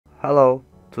Hello,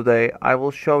 today I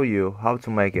will show you how to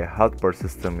make a helper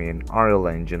system in Unreal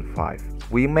Engine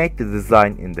 5. We made the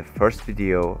design in the first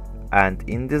video, and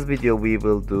in this video we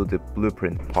will do the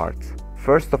blueprint part.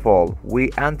 First of all, we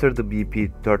enter the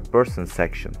BP third person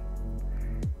section.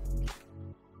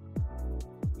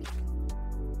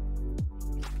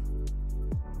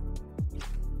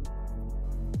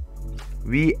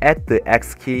 We add the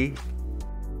X key.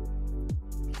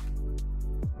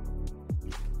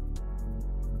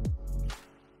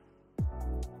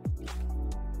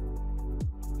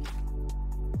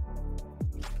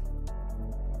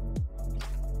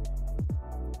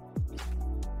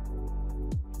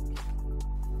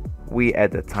 We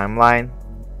add a timeline.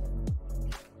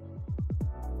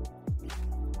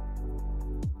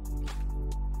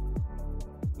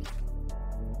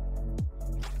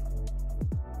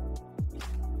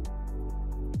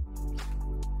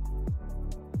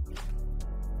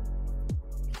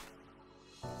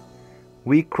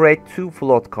 We create two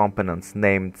float components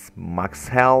named max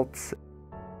health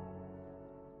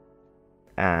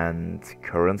and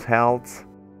current health.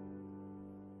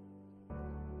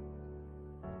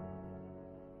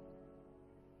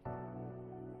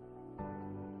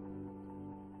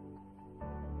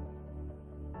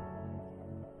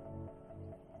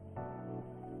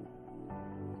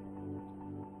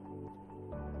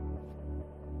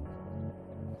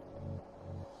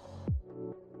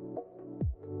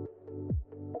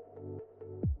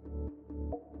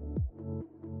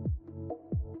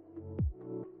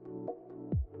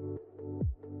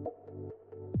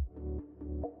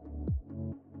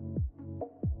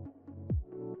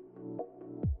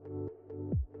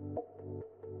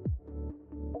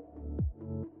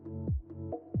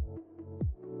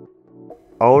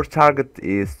 Our target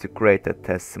is to create a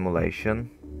test simulation.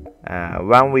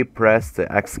 When we press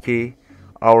the X key,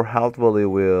 our health value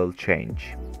will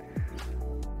change.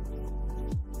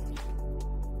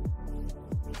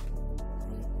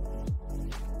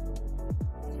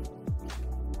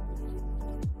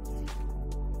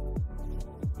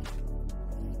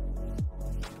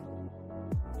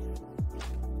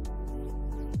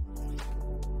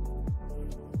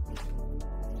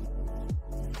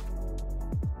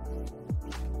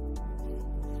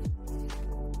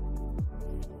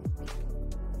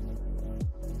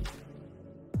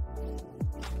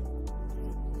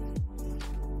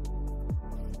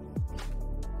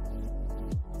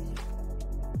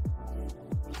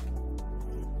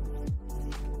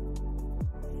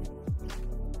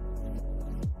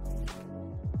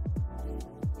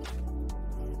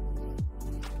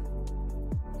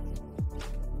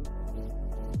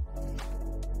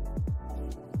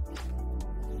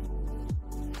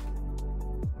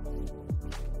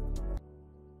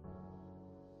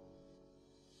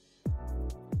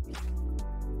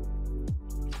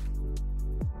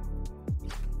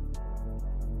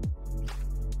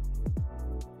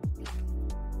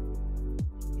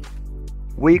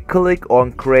 We click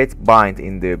on Create Bind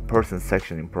in the Person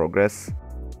section in progress.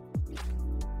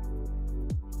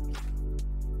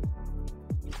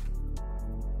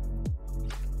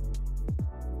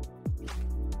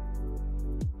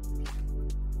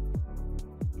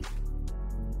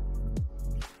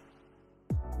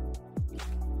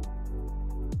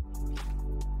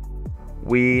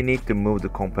 We need to move the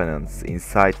components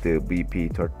inside the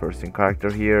BP third person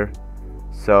character here,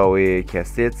 so we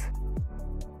cast it.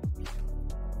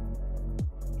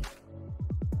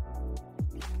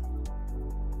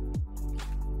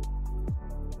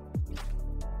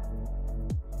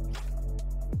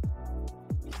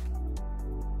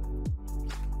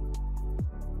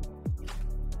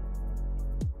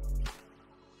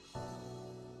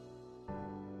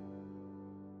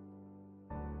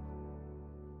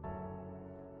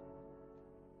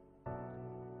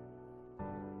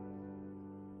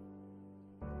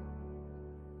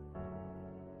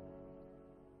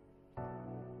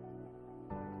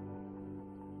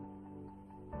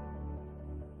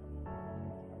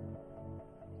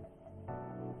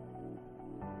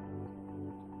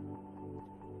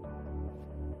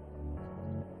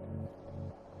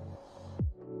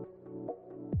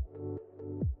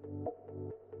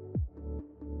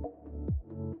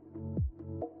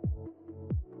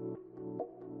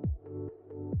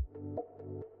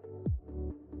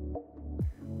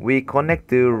 We connect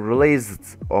the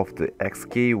release of the X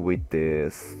key with the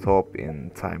stop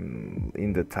in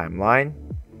the timeline.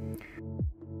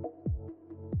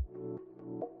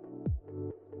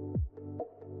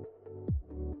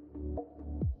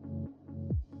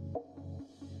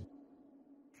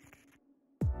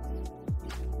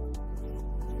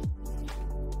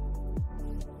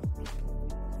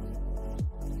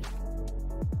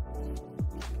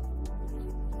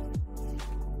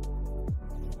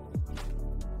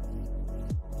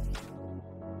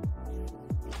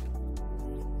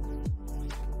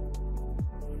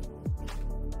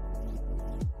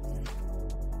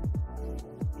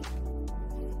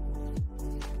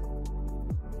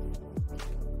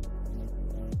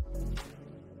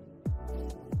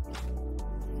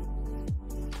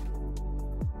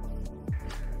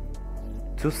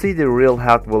 To see the real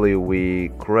health value, we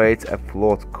create a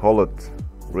float called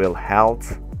real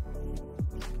health.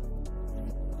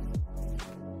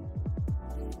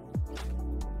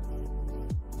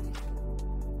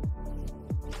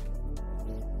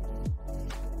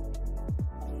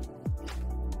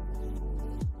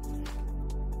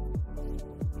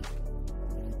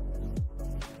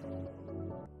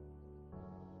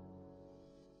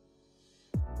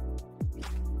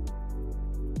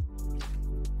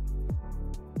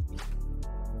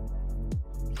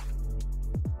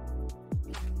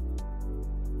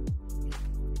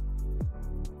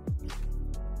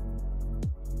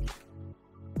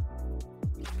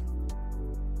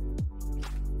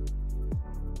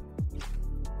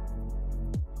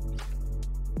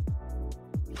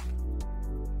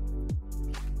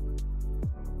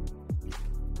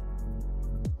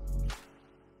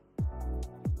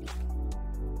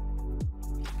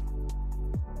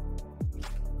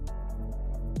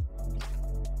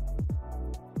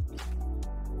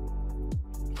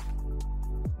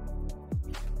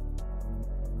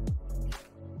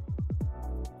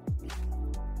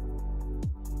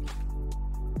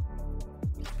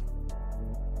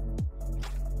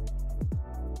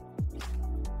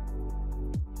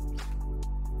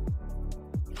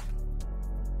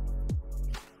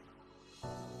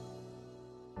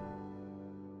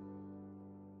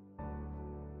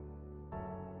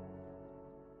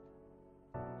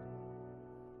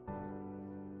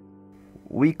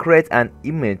 We create an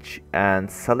image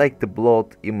and select the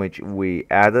blood image we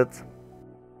added.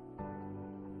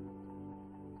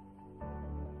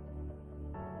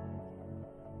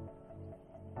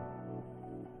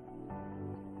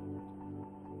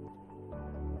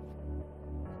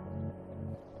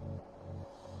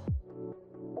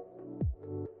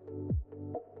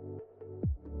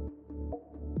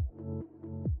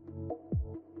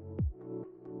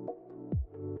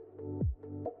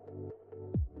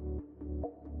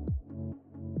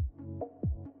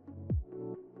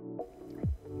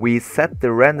 We set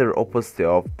the render opacity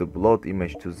of the blood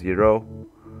image to 0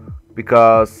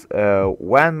 because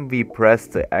when we press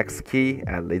the X key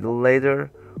a little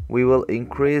later, we will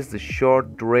increase the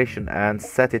short duration and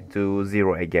set it to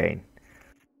 0 again.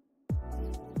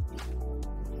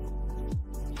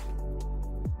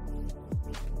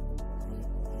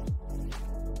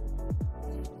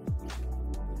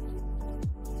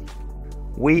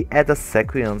 We add a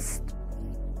sequence.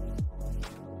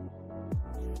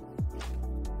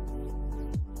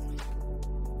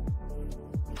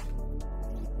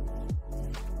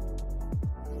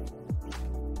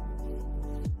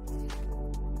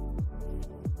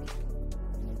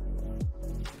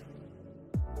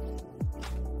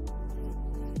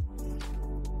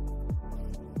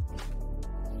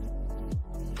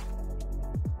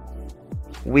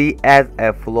 We add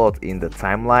a float in the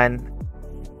timeline.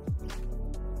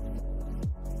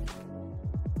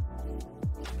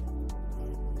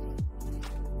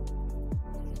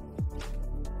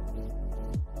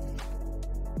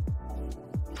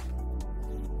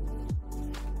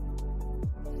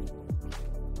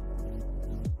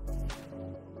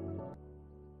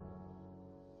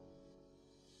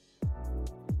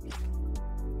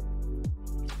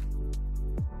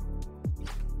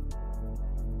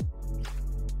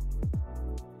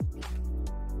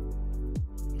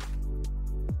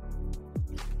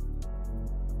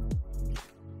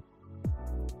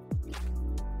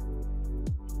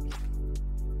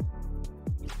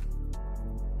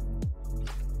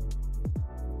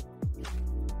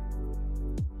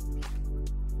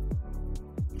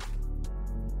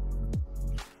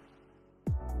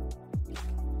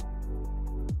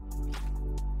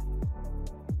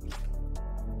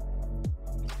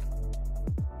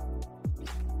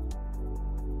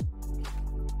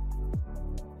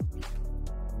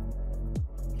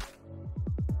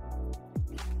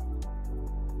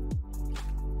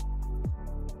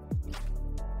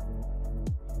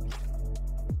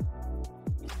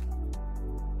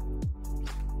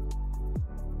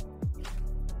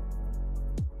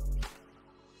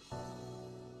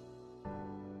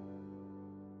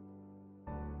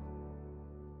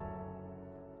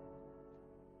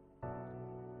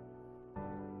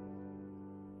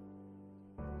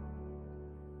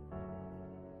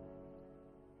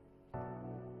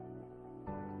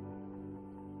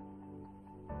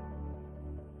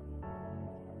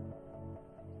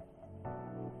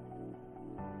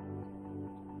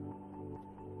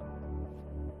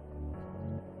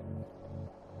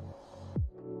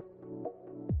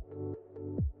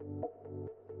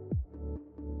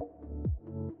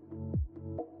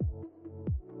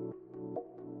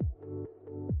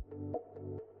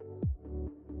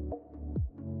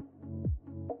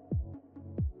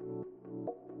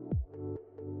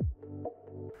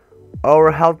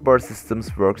 Our health bar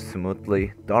systems work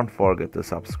smoothly. Don't forget to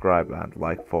subscribe and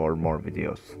like for more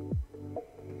videos.